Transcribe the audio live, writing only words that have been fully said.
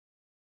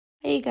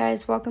Hey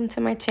guys, welcome to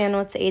my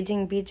channel. It's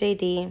Aging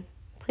BJD.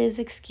 Please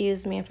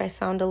excuse me if I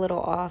sound a little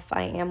off.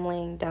 I am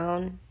laying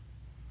down.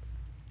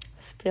 I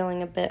was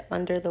feeling a bit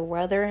under the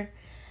weather.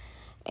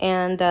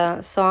 And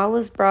so I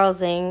was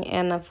browsing,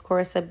 and of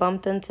course I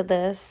bumped into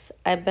this.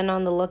 I've been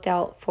on the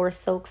lookout for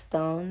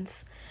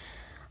soakstones.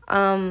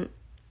 The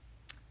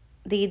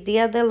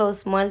Dia de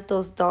los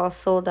Muertos doll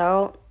sold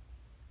out.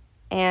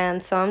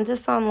 And so I'm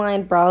just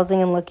online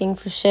browsing and looking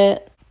for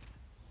shit.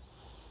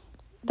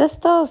 This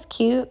doll's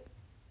cute.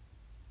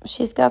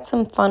 She's got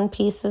some fun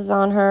pieces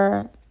on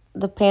her.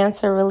 The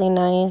pants are really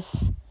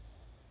nice.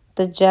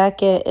 The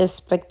jacket is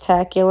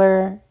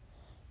spectacular.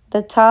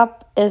 The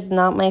top is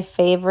not my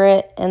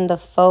favorite, and the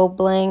faux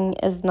bling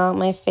is not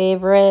my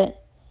favorite.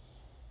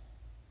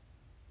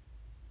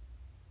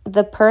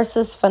 The purse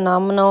is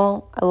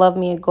phenomenal. I love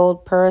me a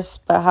gold purse,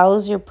 but how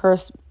is your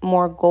purse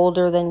more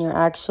golder than your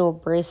actual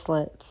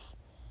bracelets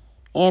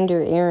and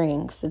your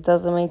earrings? It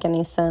doesn't make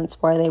any sense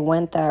why they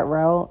went that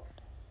route.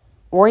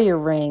 Or your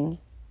ring.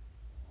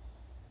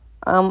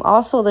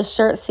 Also, the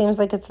shirt seems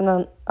like it's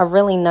in a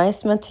really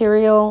nice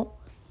material,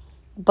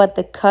 but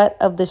the cut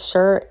of the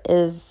shirt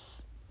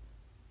is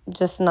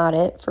just not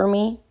it for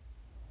me.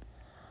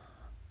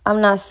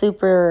 I'm not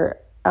super,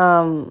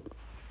 how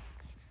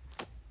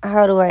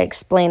do I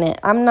explain it?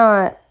 I'm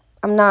not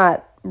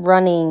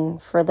running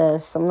for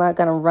this. I'm not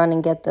going to run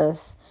and get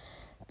this.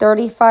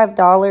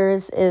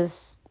 $35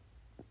 is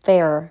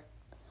fair.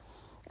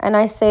 And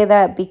I say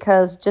that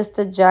because just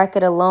the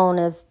jacket alone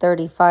is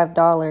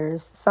 $35.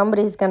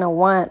 Somebody's going to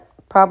want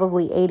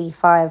probably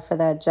 $85 for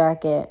that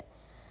jacket.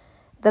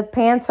 The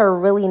pants are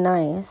really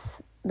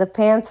nice. The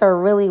pants are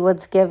really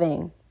what's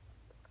giving.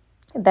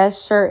 That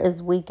shirt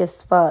is weak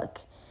as fuck.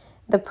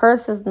 The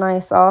purse is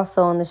nice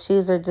also, and the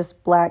shoes are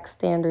just black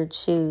standard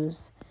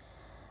shoes.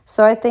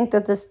 So I think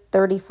that this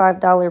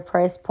 $35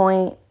 price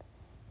point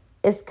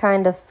is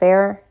kind of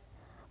fair.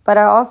 But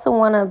I also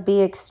want to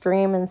be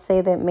extreme and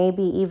say that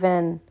maybe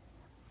even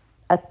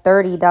a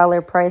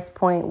 $30 price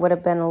point would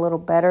have been a little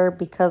better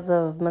because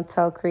of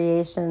Mattel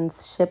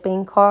Creations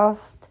shipping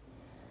cost,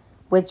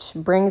 which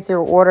brings your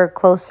order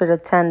closer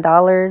to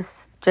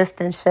 $10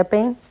 just in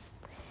shipping.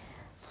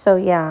 So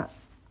yeah,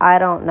 I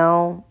don't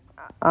know.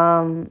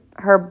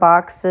 Her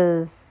box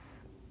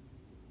is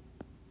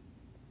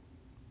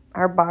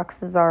all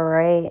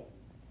right.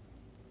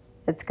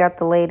 It's got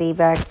the lady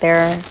back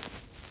there.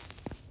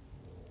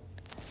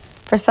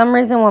 For some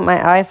reason with my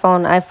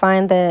iPhone, I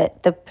find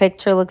that the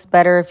picture looks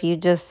better if you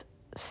just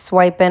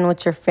swipe in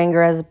with your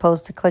finger as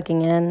opposed to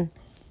clicking in.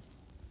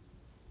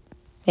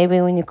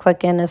 Maybe when you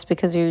click in, it's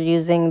because you're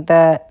using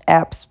the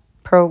app's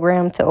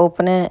program to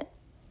open it.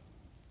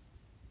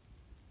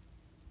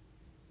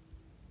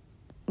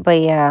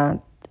 But yeah,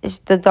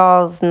 the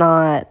doll's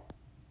not,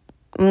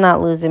 I'm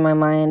not losing my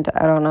mind.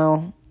 I don't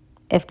know.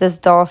 If this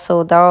doll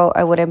sold out,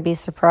 I wouldn't be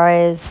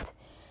surprised.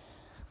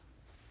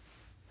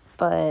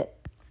 But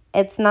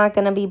it's not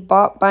going to be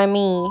bought by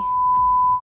me.